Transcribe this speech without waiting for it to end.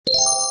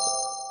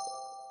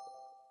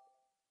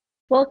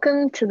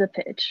Welcome to The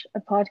Pitch, a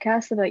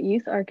podcast about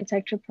youth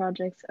architecture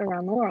projects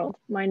around the world.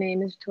 My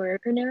name is Victoria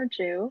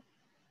Cornero-Jew.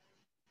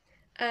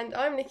 And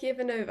I'm Nikki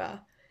Ivanova.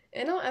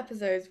 In our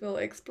episodes, we'll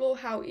explore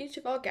how each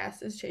of our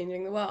guests is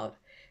changing the world,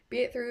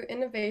 be it through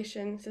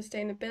innovation,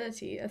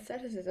 sustainability,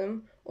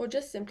 aestheticism, or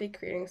just simply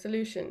creating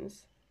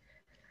solutions.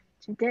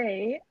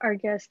 Today, our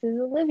guest is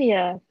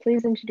Olivia.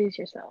 Please introduce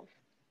yourself.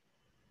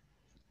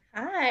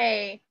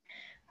 Hi.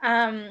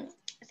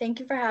 Thank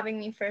you for having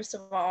me, first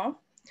of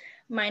all.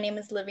 My name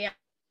is Olivia.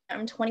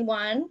 I'm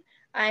 21.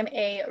 I'm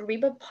a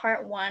REBA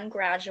Part 1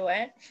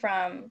 graduate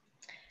from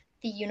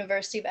the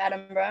University of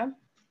Edinburgh.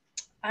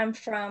 I'm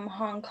from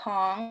Hong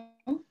Kong.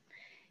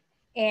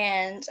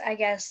 And I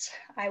guess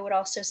I would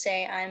also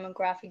say I'm a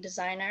graphic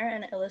designer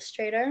and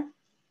illustrator.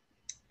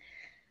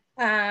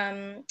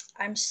 I'm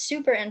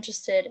super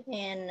interested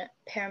in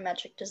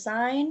parametric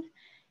design.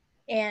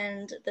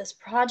 And this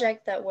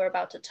project that we're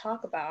about to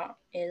talk about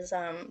is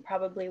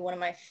probably one of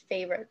my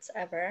favorites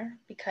ever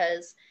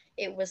because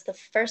it was the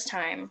first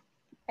time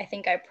I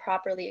think I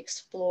properly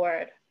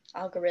explored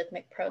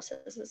algorithmic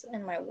processes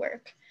in my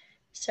work.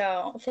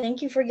 So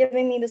thank you for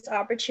giving me this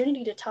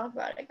opportunity to talk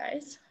about it,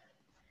 guys.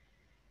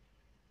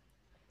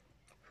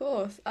 Of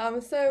course.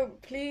 So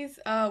please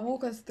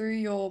walk us through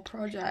your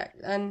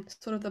project and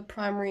sort of the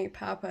primary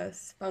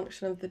purpose,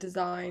 function of the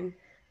design,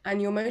 and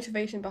your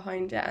motivation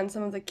behind it, and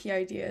some of the key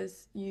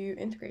ideas you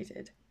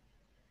integrated.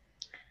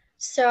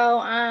 So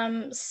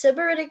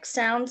Sybaritic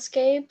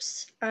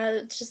Soundscapes,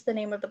 it's just the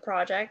name of the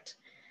project,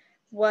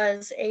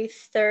 was a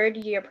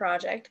third-year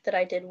project that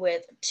I did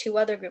with two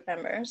other group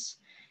members.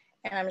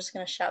 And I'm just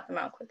going to shout them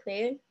out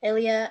quickly.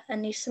 Ilya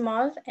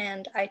Anisimov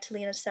and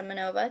Italina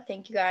Semenova.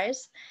 Thank you,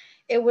 guys.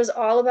 It was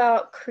all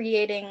about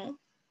creating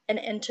an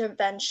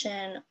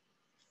intervention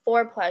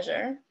for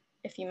pleasure,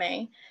 if you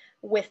may,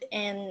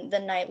 within the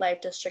nightlife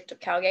district of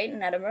Cowgate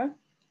in Edinburgh.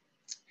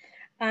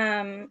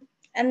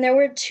 And there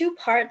were two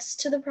parts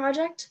to the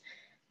project.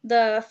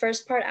 The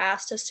first part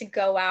asked us to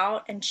go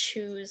out and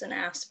choose an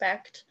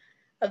aspect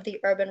of the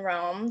urban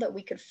realm that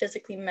we could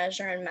physically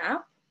measure and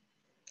map.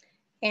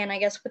 And I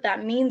guess what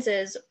that means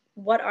is,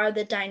 what are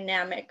the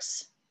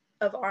dynamics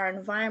of our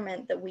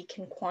environment that we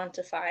can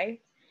quantify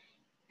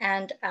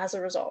and as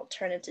a result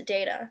turn into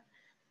data?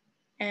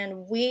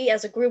 And we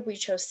as a group, we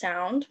chose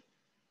sound.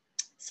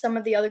 Some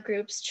of the other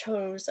groups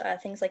chose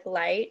things like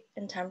light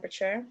and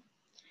temperature.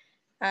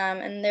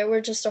 And there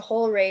were just a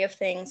whole array of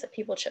things that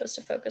people chose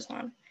to focus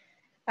on.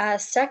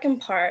 Second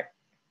part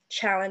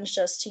challenged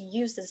us to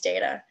use this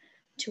data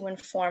to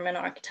inform an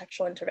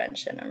architectural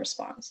intervention and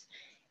response.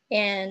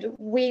 And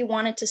we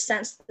wanted to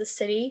sense the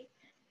city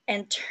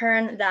and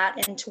turn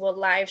that into a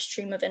live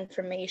stream of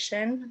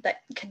information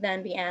that could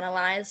then be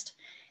analyzed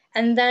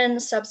and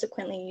then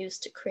subsequently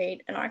used to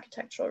create an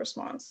architectural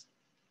response.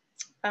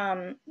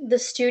 The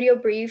studio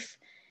brief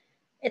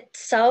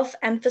itself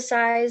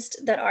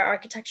emphasized that our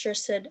architecture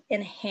should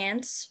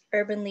enhance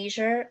urban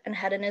leisure and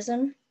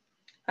hedonism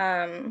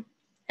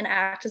and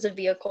act as a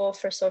vehicle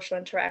for social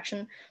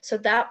interaction. So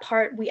that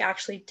part we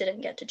actually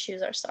didn't get to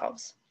choose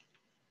ourselves.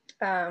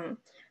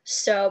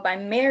 So by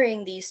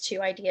marrying these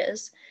two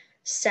ideas,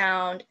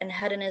 sound and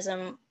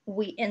hedonism,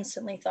 we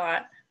instantly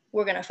thought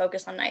we're going to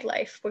focus on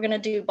nightlife. We're going to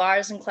do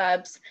bars and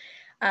clubs.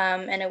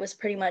 And it was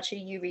pretty much a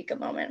eureka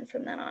moment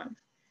from then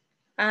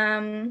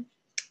on.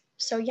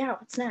 So yeah,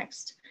 what's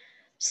next?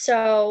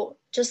 So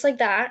just like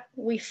that,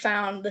 we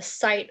found the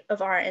site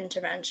of our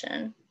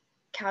intervention,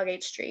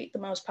 Cowgate Street, the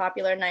most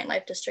popular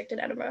nightlife district in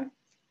Edinburgh.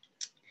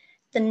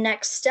 The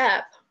next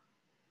step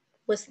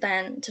was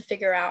then to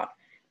figure out,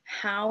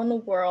 how in the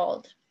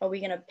world are we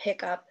going to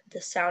pick up the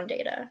sound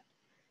data?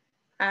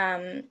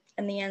 And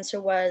the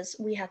answer was,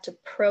 we had to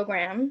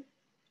program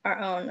our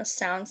own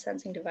sound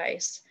sensing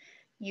device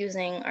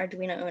using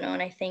Arduino Uno.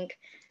 And I think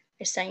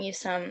I sent you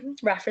some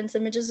reference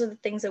images of the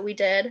things that we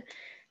did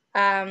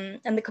and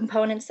the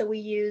components that we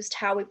used,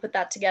 how we put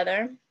that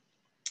together.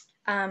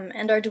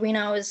 And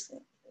Arduino is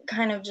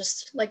kind of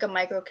just like a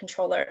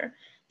microcontroller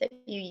that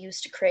you use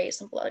to create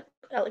simple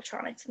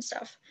electronics and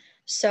stuff.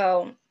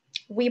 So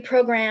we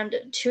programmed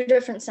two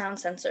different sound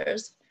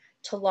sensors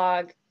to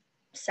log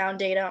sound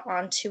data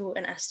onto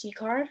an SD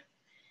card.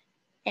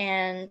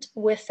 And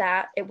with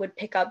that, it would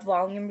pick up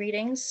volume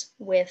readings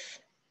with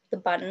the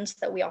buttons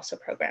that we also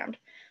programmed.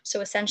 So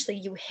essentially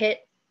you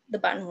hit the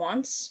button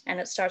once and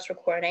it starts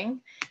recording,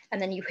 and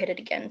then you hit it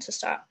again to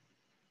stop.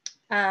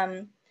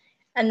 And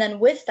then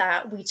with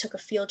that, we took a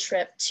field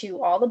trip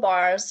to all the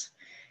bars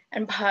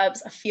and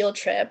pubs, a field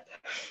trip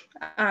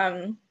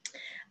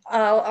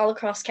all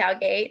across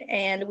Cowgate,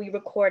 and we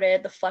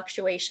recorded the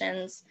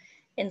fluctuations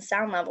in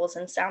sound levels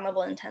and sound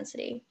level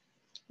intensity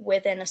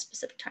within a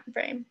specific time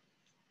frame.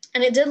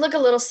 And it did look a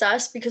little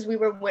sus because we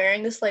were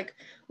wearing this, like,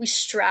 we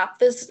strapped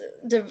this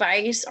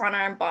device on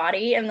our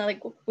body, and then,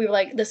 like, we were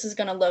like, this is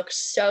gonna look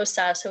so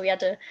sus, so we had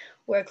to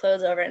wear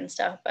clothes over it and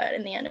stuff, but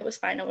in the end it was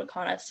fine, no one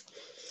caught us.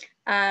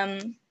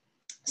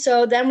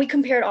 So then we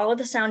compared all of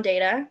the sound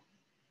data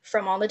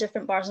from all the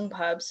different bars and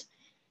pubs,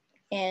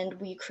 and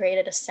we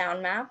created a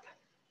sound map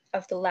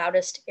of the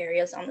loudest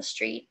areas on the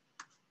street.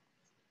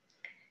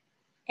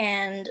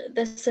 And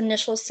this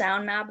initial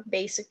sound map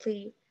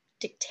basically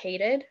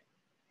dictated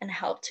and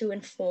helped to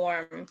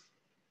inform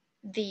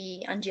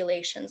the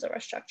undulations of our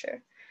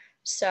structure.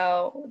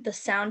 So the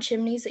sound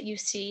chimneys that you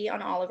see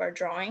on all of our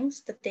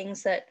drawings, the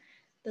things that,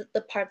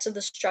 the parts of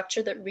the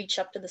structure that reach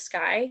up to the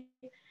sky,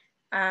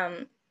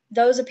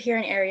 those appear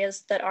in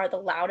areas that are the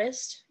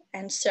loudest,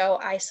 and so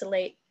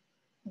isolate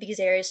these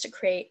areas to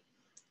create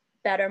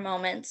better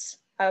moments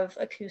of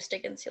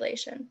acoustic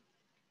insulation.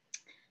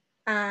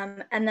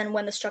 And then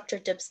when the structure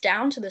dips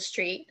down to the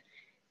street,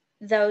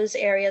 those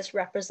areas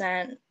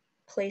represent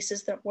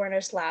places that weren't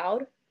as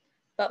loud,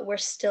 but were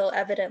still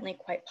evidently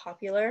quite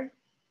popular.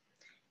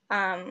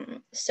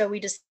 So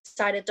we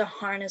decided to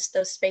harness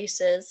those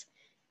spaces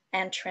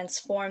and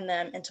transform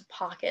them into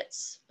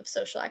pockets of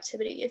social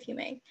activity, if you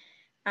may.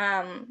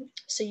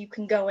 So you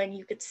can go in,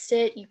 you could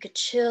sit, you could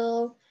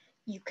chill,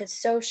 you could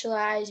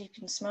socialize, you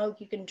can smoke,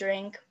 you can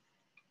drink.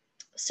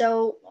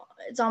 So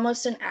it's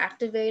almost an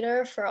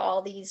activator for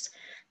all these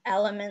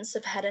elements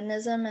of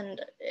hedonism,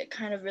 and it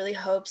kind of really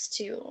hopes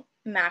to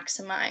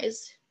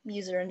maximize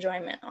user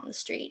enjoyment on the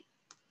street.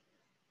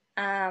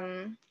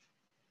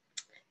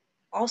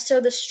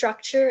 Also, the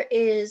structure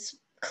is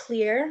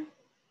clear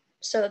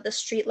so that the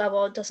street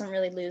level doesn't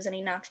really lose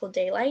any natural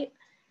daylight.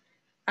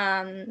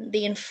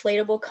 The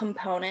inflatable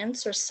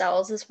components, or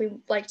cells as we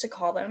like to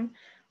call them,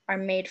 are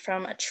made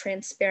from a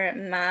transparent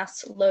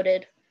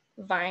mass-loaded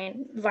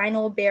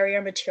vinyl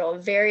barrier material.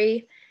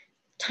 Very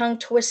tongue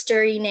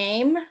twistery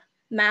name,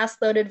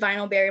 mass-loaded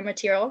vinyl barrier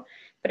material,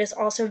 but it's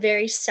also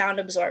very sound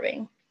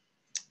absorbing.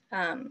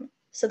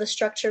 So the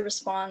structure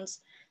responds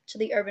to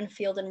the urban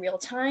field in real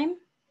time.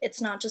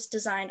 It's not just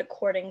designed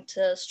according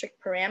to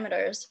strict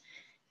parameters,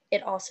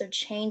 it also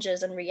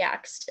changes and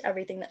reacts to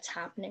everything that's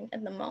happening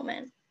in the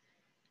moment.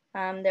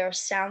 There are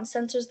sound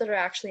sensors that are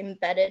actually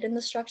embedded in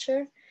the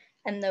structure,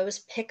 and those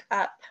pick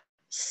up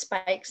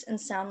spikes in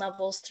sound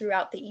levels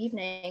throughout the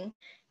evening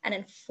and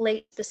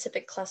inflate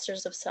specific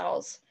clusters of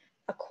cells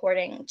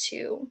according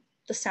to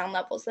the sound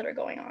levels that are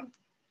going on.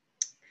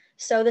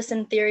 So this,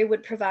 in theory,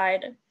 would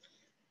provide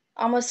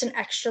almost an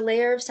extra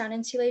layer of sound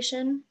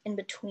insulation in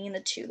between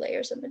the two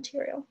layers of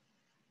material.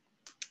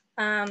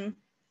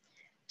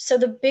 So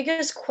the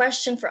biggest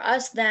question for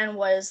us then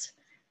was,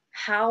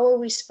 how are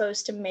we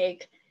supposed to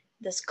make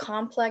this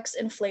complex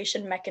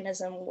inflation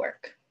mechanism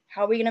work?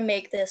 How are we going to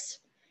make this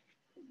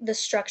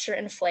structure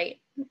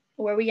inflate?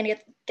 Where are we going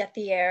to get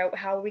the air?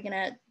 How are we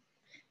going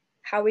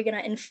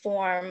to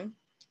inform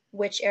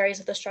which areas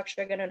of the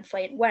structure are going to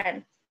inflate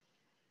when?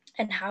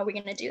 And how are we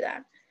going to do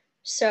that?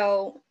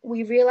 So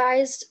we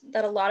realized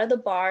that a lot of the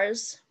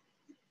bars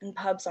and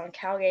pubs on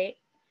Cowgate,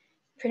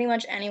 pretty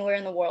much anywhere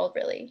in the world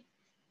really,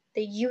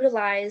 they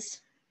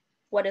utilize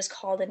what is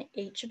called an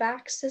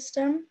HVAC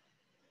system,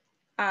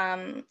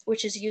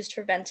 which is used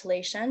for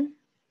ventilation.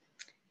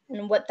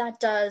 And what that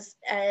does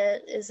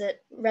is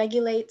it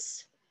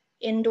regulates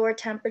indoor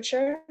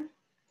temperature,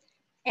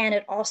 and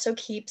it also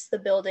keeps the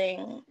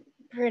building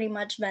pretty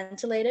much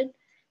ventilated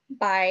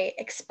by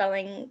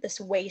expelling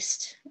this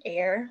waste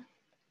air.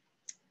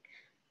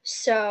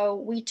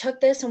 So we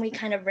took this and we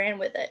kind of ran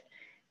with it.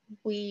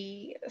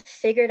 We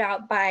figured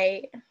out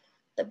by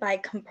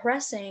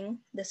compressing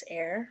this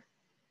air,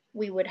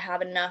 we would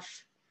have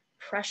enough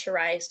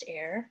pressurized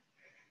air,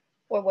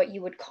 or what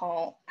you would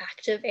call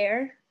active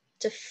air,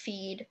 to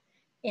feed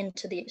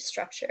into the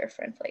structure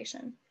for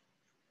inflation.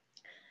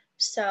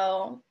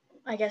 So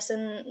I guess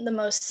in the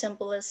most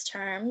simplest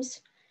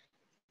terms,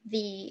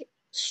 the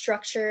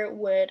structure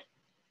would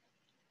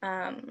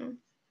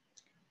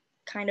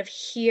kind of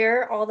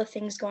hear all the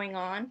things going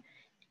on.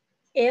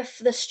 If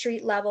the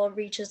street level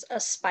reaches a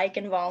spike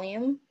in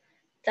volume,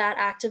 that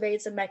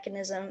activates a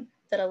mechanism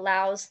that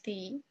allows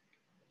the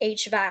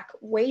HVAC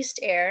waste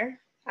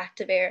air,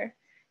 active air,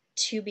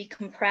 to be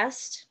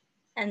compressed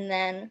and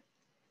then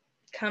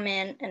come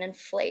in and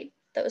inflate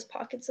those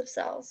pockets of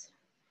cells.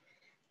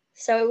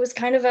 So it was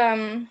kind of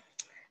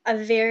a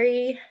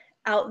very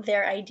out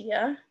there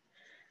idea,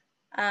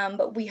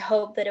 but we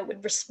hope that it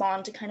would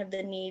respond to kind of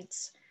the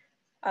needs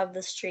of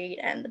the street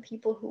and the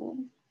people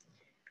who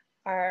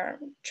are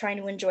trying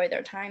to enjoy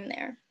their time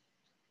there.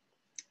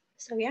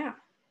 So yeah.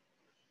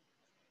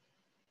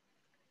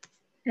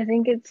 I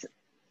think it's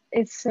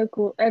so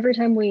cool. Every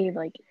time we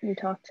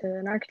talk to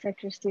an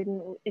architecture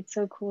student, it's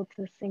so cool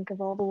to think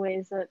of all the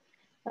ways that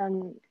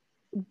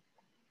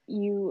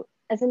you,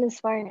 as an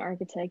aspiring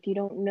architect, you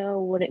don't know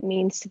what it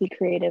means to be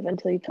creative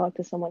until you talk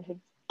to someone who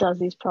does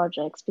these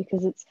projects,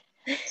 because it's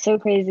so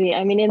crazy.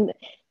 I mean,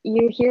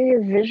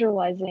 you're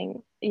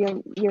visualizing,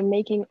 you're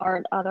making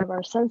art out of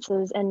our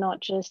senses, and not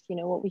just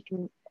what we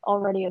can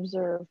already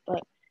observe,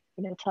 but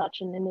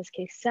touch, and in this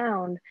case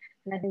sound.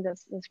 And I think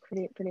that's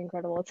pretty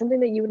incredible. It's something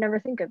that you would never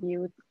think of.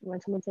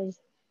 When someone says,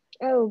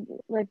 oh,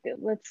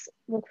 let's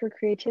look for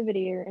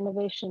creativity or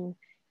innovation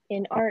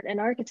in art and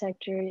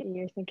architecture,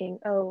 you're thinking,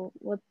 oh,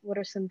 what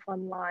are some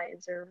fun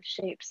lines or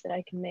shapes that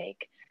I can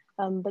make?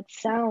 But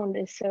sound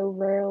is so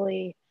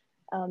rarely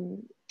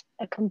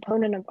a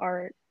component of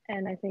art,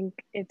 and I think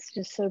it's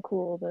just so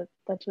cool that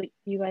that's what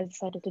you guys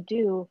decided to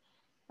do.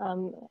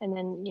 and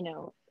then,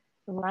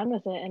 ran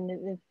with it, and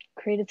it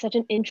created such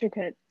an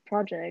intricate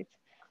project.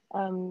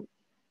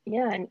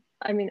 Yeah, and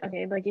I mean,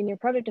 okay, like in your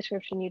project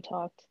description, you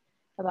talked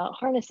about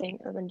harnessing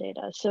urban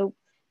data. So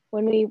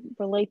when we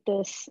relate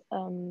this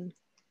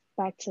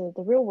back to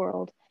the real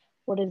world,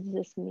 what does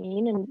this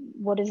mean, and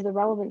what is the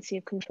relevancy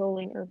of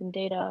controlling urban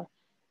data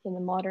in the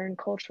modern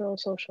cultural,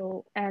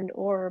 social, and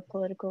or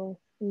political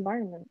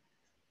environment?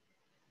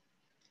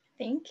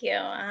 Thank you.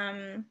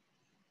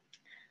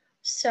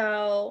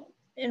 So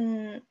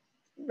in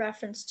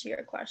reference to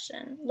your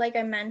question, like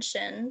I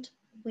mentioned,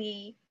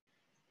 we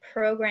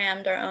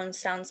programmed our own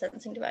sound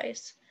sensing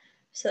device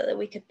so that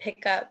we could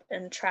pick up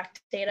and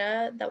track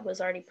data that was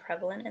already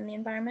prevalent in the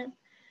environment.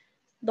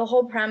 The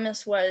whole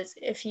premise was,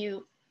 if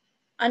you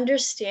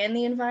understand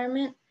the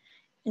environment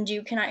and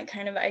you can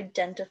kind of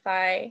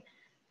identify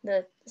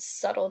the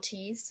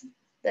subtleties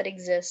that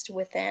exist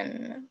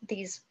within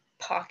these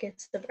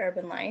pockets of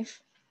urban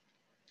life,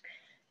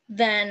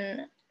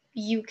 then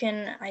you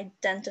can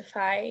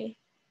identify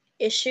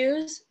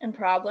issues and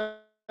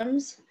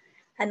problems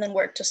and then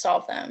work to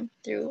solve them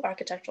through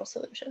architectural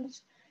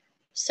solutions.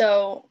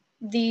 So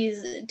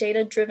these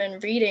data-driven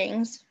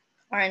readings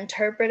are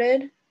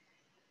interpreted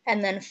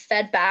and then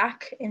fed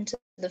back into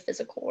the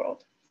physical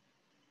world.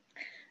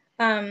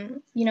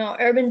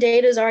 Urban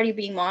data is already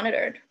being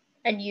monitored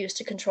and used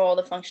to control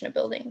the function of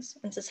buildings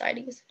and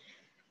societies.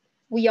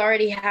 We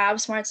already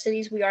have smart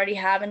cities, we already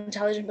have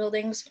intelligent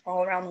buildings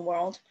all around the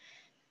world.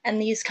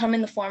 And these come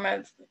in the form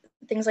of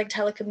things like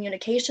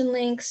telecommunication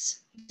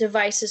links,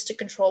 devices to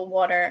control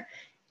water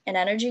and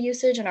energy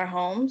usage in our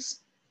homes.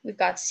 We've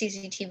got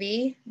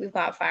CCTV, we've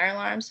got fire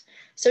alarms.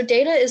 So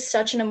data is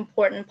such an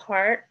important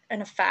part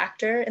and a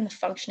factor in the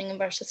functioning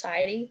of our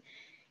society.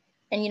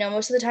 And,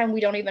 most of the time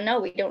we don't even know,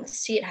 we don't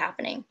see it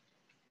happening.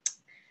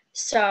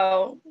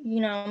 So,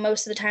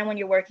 most of the time when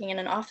you're working in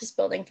an office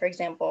building, for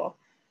example,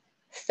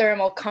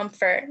 thermal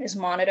comfort is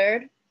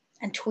monitored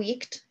and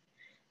tweaked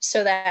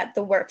so that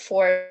the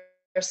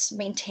workforce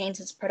maintains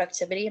its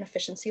productivity and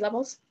efficiency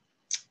levels.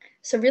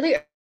 So really,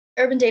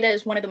 urban data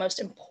is one of the most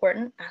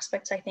important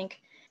aspects, I think,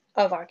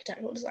 of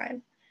architectural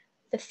design.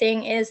 The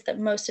thing is that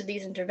most of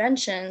these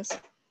interventions,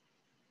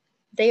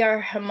 they are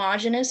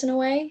homogeneous in a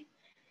way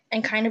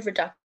and kind of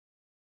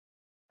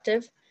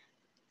reductive,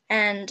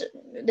 and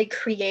they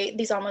create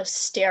these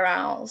almost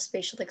sterile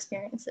spatial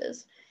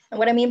experiences. And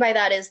what I mean by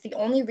that is the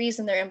only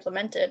reason they're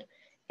implemented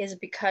is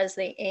because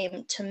they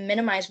aim to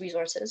minimize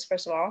resources,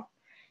 first of all,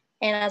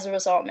 and as a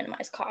result,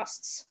 minimize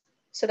costs.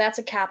 So that's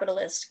a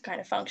capitalist kind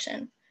of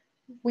function.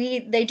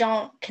 They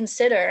don't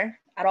consider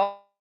at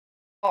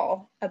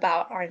all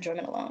about our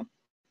enjoyment alone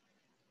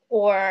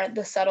or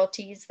the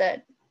subtleties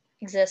that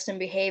exist in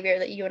behavior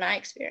that you and I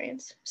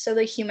experience. So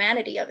the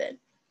humanity of it,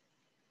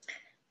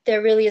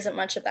 there really isn't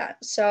much of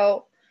that.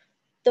 So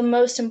the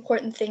most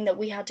important thing that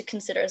we had to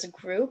consider as a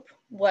group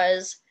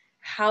was,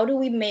 how do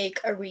we make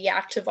a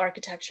reactive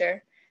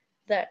architecture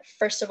that,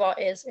 first of all,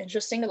 is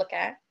interesting to look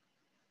at,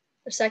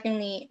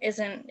 secondly,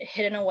 isn't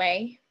hidden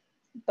away,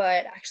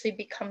 but actually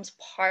becomes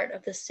part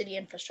of the city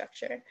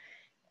infrastructure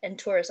and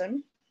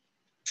tourism.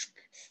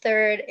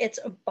 Third, it's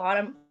a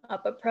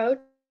bottom-up approach,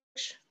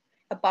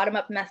 a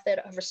bottom-up method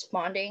of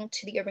responding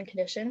to the urban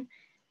condition.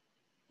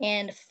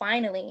 And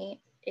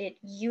finally, it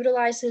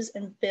utilizes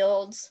and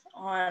builds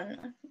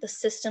on the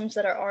systems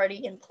that are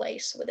already in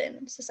place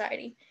within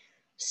society.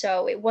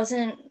 So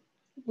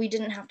we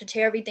didn't have to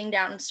tear everything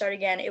down and start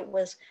again. It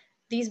was,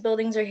 these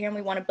buildings are here and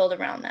we want to build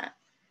around that.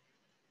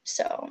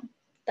 So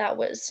that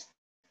was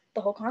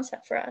the whole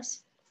concept for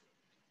us.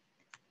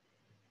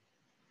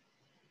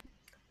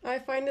 I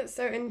find it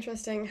so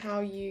interesting how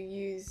you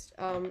used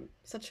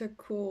such a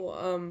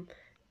cool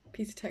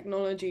piece of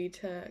technology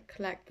to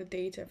collect the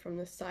data from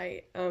the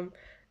site.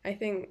 I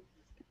think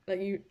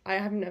I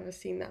have never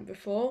seen that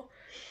before,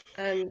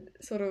 and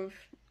sort of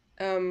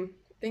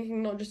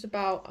thinking not just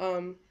about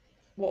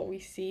what we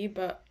see,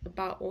 but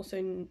about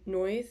also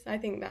noise. I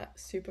think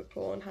that's super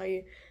cool, and how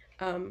you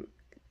um,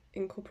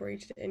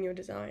 incorporated it in your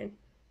design.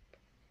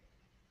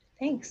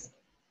 Thanks.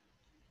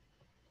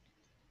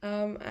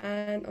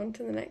 And on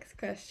to the next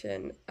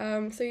question.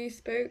 So you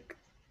spoke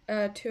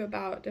too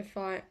about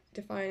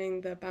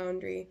defining the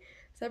boundary,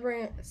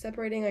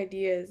 separating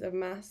ideas of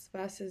mass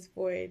versus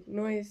void,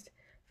 noise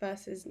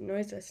versus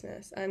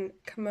noiselessness, and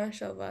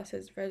commercial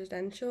versus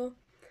residential.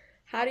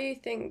 How do you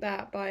think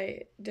that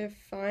by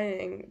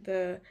defining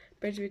the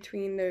bridge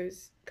between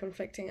those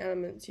conflicting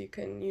elements, you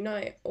can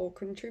unite or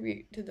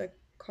contribute to the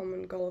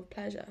common goal of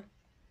pleasure?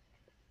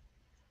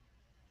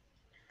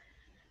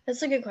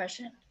 That's a good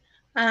question.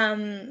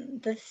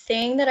 The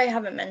thing that I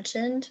haven't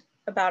mentioned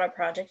about our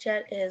project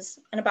yet is,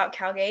 and about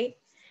Calgate,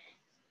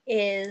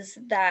 is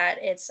that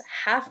it's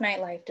half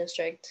nightlife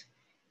district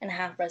and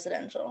half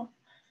residential.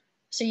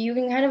 So you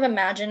can kind of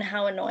imagine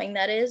how annoying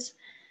that is.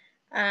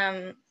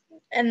 And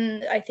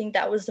I think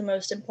that was the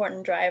most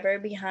important driver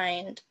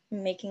behind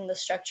making the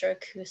structure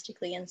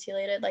acoustically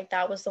insulated. Like,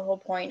 that was the whole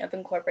point of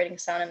incorporating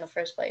sound in the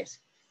first place.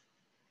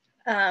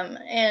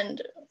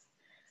 And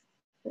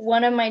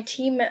one of my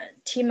team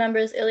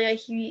members, Ilya,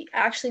 he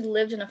actually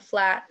lived in a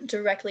flat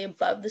directly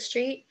above the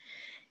street,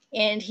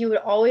 and he would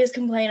always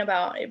complain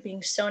about it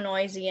being so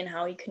noisy and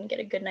how he couldn't get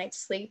a good night's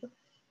sleep.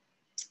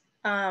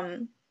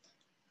 And,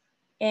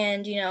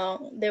 you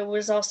know, there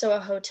was also a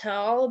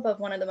hotel above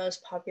one of the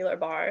most popular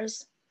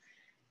bars,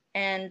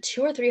 and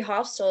 2 or 3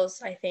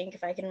 hostels, I think,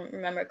 if I can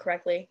remember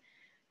correctly.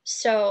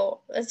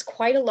 So it's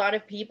quite a lot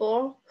of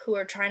people who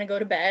are trying to go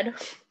to bed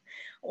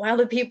while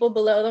the people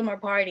below them are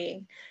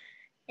partying.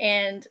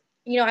 And,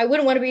 you know, I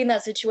wouldn't want to be in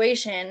that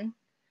situation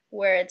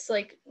where it's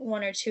like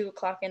 1 or 2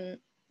 o'clock in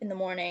the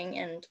morning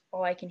and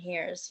all I can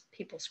hear is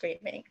people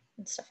screaming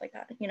and stuff like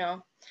that, you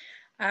know.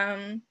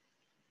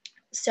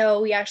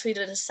 So we actually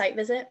did a site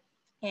visit,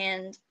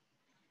 and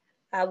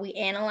we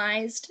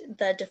analyzed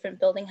the different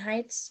building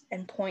heights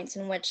and points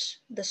in which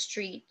the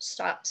street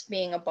stops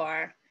being a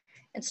bar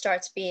and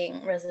starts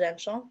being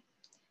residential.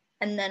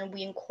 And then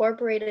we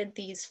incorporated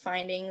these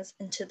findings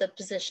into the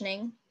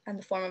positioning and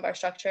the form of our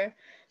structure.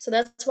 So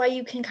that's why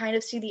you can kind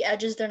of see the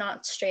edges. They're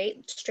not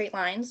straight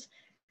lines.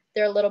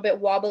 They're a little bit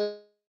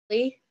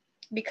wobbly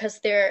because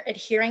they're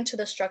adhering to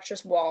the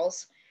structure's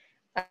walls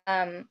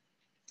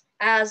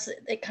as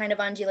it kind of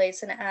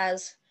undulates and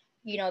as,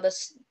 you know,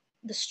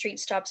 the street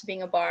stops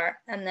being a bar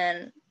and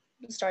then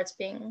starts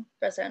being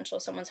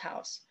residential, someone's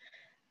house.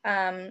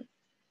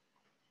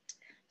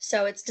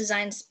 So it's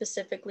designed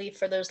specifically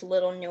for those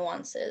little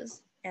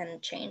nuances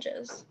and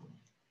changes.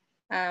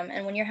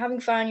 And when you're having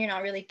fun, you're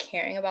not really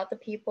caring about the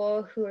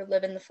people who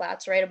live in the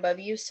flats right above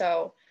you.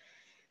 So,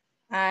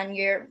 and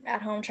you're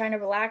at home trying to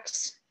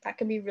relax, that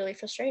can be really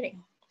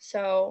frustrating.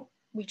 So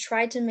we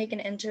tried to make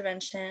an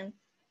intervention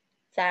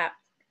that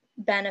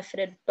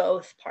benefited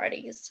both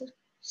parties.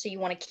 So you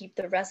want to keep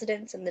the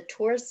residents and the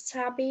tourists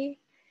happy,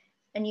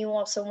 and you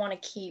also want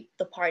to keep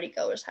the party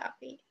goers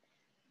happy.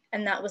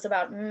 And that was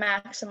about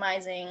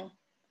maximizing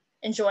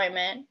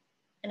enjoyment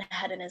and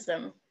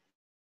hedonism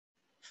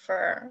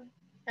for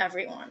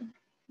everyone,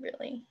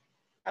 really.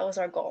 That was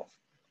our goal.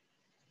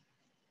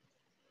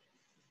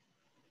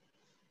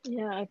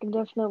 Yeah, I can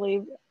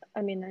definitely,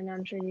 I mean, and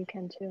I'm sure you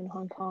can too in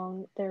Hong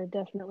Kong, there are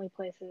definitely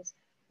places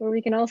where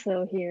we can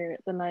also hear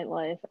the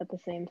nightlife at the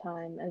same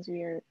time as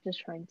we are just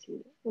trying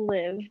to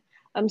live.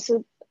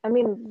 So, I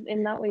mean,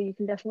 in that way, you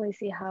can definitely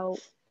see how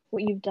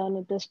what you've done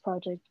with this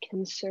project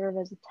can serve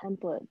as a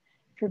template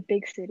for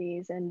big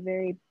cities and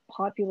very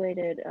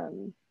populated,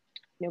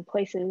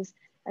 places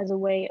as a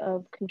way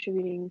of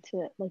contributing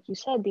to, like you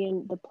said,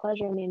 the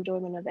pleasure and the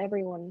enjoyment of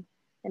everyone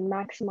and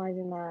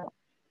maximizing that,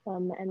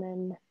 and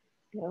then,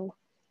 you know,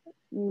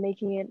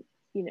 making it,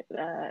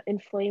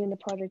 inflaming the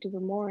project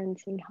even more and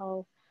seeing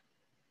how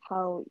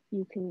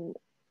you can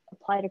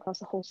apply it across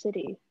the whole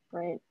city,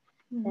 right?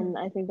 Mm-hmm. And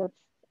I think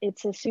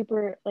it's a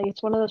super, like,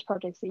 it's one of those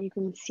projects that I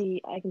can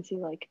see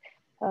like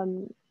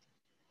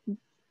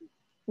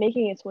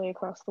making its way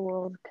across the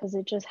world because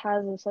it just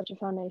has such a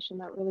foundation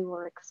that really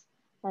works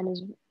and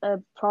is a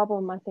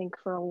problem, I think,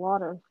 for a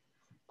lot of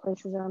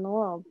places around the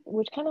world,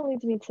 which kind of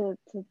leads me to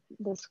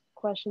this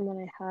question that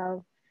I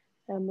have,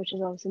 which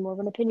is obviously more of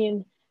an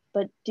opinion,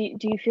 but do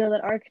you feel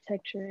that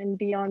architecture, and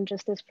beyond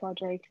just this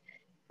project,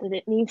 that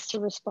it needs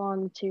to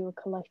respond to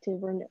a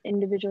collective or an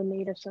individual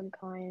need of some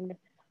kind,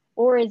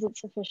 or is it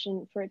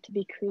sufficient for it to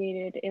be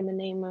created in the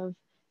name of,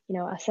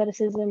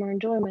 asceticism or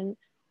enjoyment?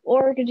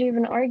 Or could you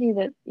even argue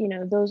that,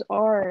 those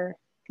are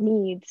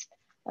needs,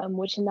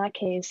 which in that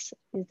case,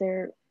 is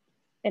there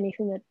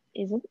anything that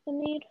isn't a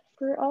need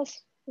for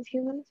us as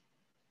humans?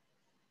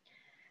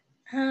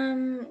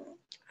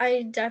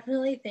 I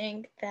definitely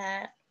think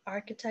that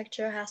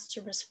architecture has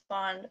to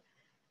respond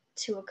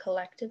to a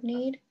collective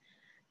need,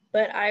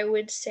 but I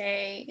would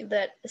say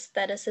that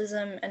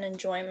aestheticism and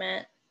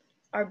enjoyment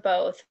are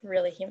both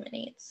really human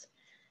needs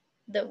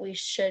that we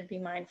should be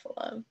mindful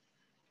of.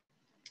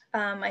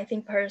 I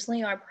think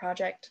personally our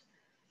project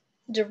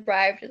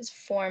derived its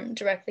form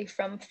directly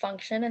from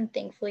function, and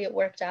thankfully it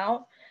worked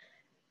out.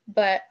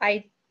 But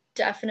I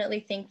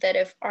definitely think that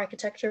if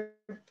architecture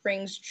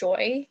brings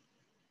joy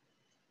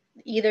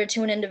either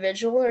to an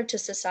individual or to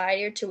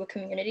society or to a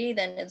community,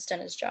 then it's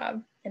done its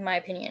job, in my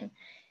opinion.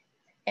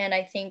 And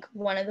I think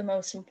one of the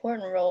most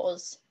important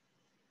roles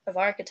of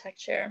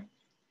architecture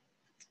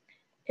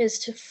is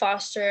to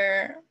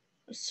foster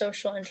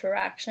social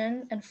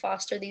interaction and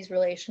foster these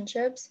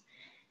relationships.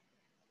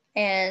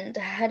 And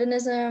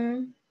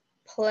hedonism,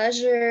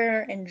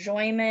 pleasure,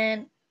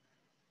 enjoyment,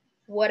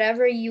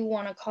 whatever you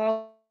want to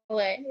call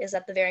it, is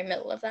at the very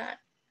middle of that.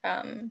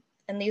 And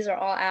these are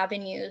all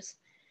avenues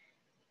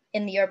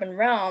in the urban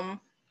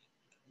realm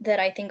that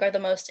I think are the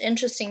most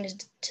interesting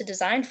to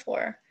design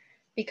for,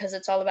 because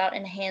it's all about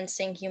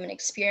enhancing human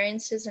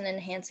experiences and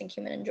enhancing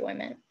human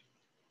enjoyment.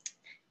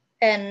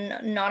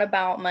 And not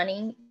about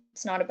money.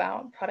 It's not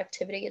about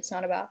productivity. It's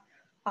not about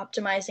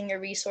optimizing your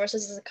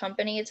resources as a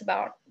company. It's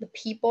about the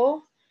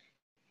people,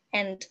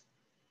 and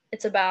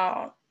it's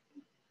about,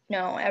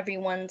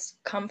 everyone's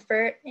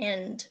comfort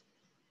and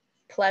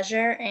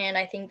pleasure. And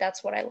I think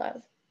that's what I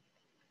love.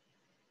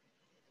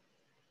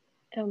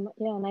 Yeah,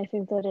 and I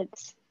think that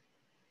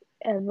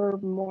ever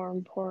more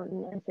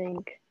important, I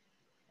think,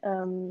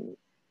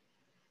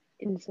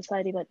 in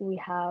society. But we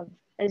have,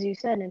 as you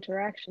said,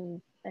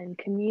 interaction and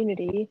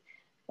community.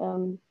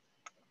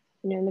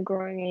 In the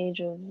growing age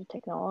of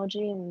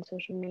technology and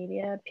social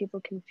media,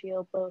 people can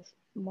feel both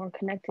more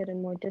connected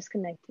and more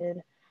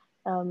disconnected.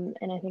 And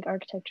I think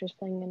architecture is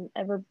playing an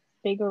ever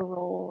bigger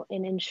role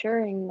in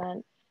ensuring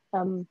that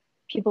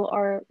people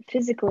are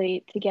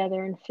physically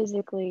together and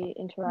physically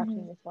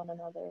interacting with one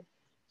another.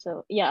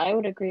 So yeah, I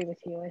would agree with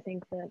you. I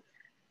think that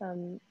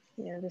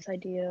this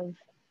idea of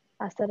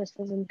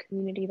aestheticism,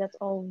 community, that's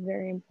all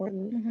very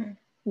important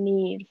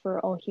need for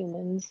all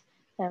humans.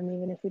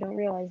 Even if we don't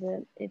realize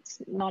it, it's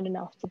not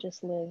enough to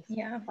just live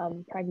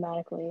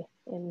pragmatically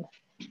for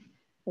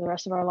the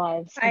rest of our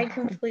lives. I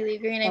completely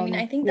agree. And I mean,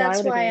 I think I that's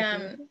would agree why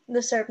with you.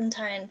 the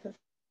Serpentine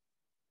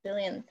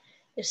Pavilion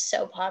is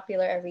so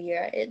popular every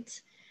year.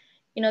 It's,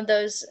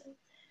 those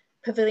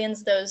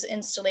pavilions, those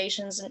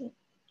installations,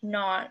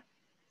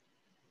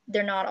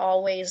 they're not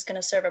always going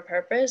to serve a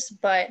purpose,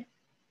 but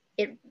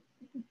it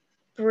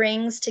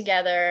brings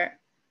together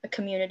a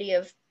community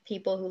of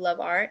people who love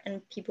art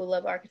and people who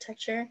love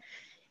architecture,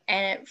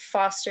 and it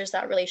fosters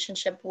that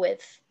relationship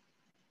with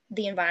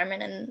the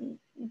environment and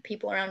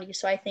people around you.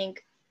 So I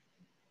think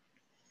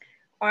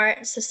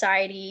art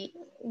society,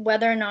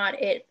 whether or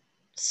not it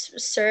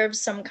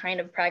serves some kind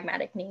of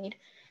pragmatic need,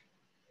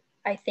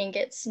 I think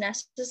it's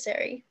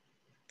necessary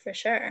for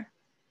sure.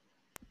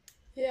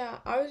 Yeah,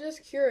 I was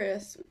just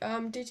curious.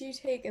 Did you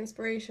take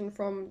inspiration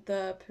from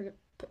the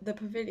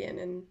pavilion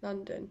in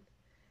London?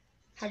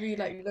 Have you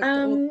like looked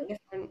at all the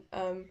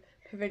different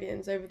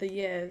pavilions over the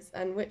years,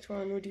 and which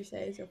one would you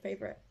say is your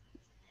favorite?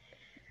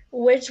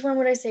 Which one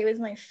would I say was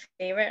my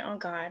favorite? Oh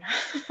God,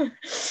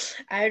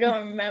 I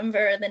don't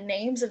remember the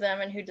names of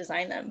them and who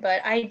designed them, but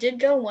I did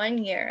go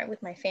one year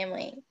with my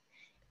family,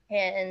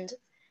 and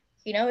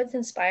it's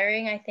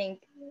inspiring. I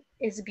think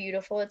it's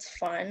beautiful. It's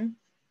fun.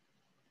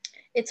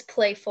 It's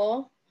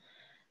playful.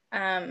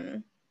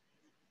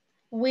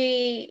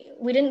 We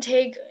didn't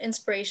take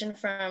inspiration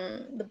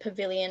from the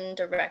pavilion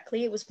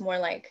directly. It was more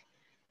like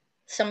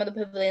some of the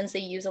pavilions, they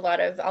use a lot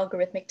of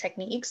algorithmic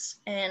techniques,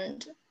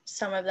 and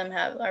some of them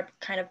are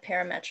kind of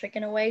parametric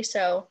in a way.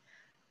 So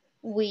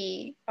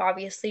we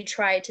obviously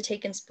tried to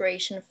take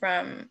inspiration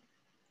from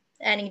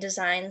any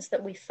designs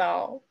that we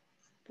felt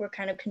were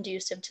kind of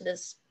conducive to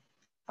this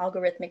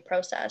algorithmic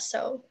process.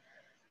 So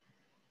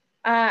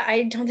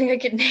I don't think I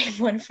could name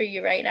one for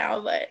you right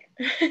now, but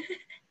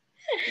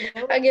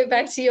I'll get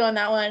back to you on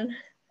that one.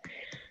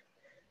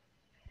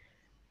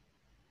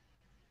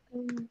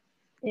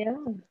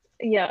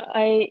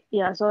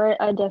 So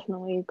I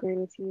definitely agree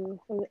with you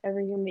with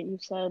everything that you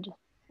said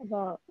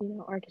about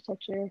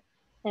architecture.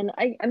 And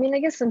I mean, I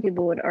guess some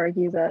people would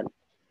argue that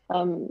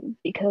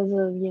because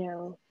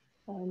of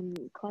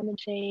climate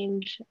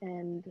change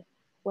and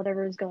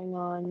whatever is going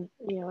on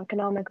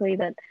economically,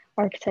 that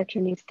architecture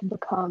needs to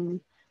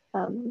become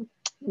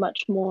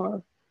much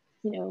more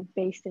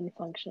based in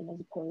function as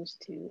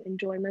opposed to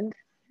enjoyment.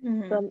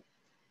 But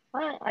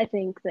I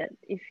think that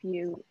if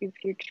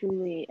you're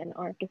truly an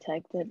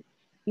architect, that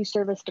you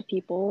service the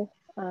people,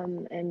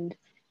 and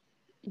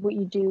what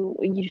you do,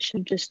 you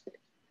should just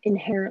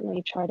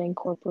inherently try to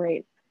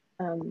incorporate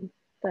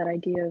that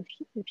idea of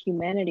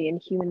humanity and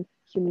human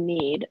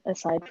need,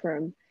 aside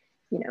from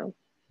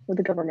what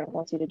the government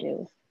wants you to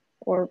do,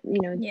 or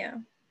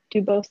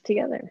do both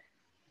together.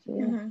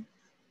 So,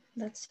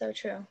 That's so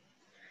true.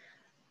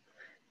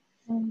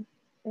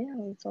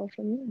 That's all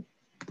from me.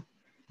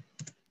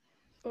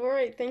 All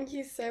right, thank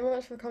you so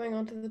much for coming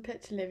onto the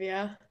pitch,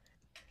 Olivia.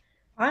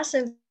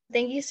 Awesome.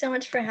 Thank you so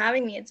much for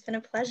having me. It's been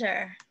a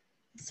pleasure.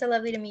 It's so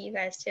lovely to meet you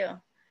guys too.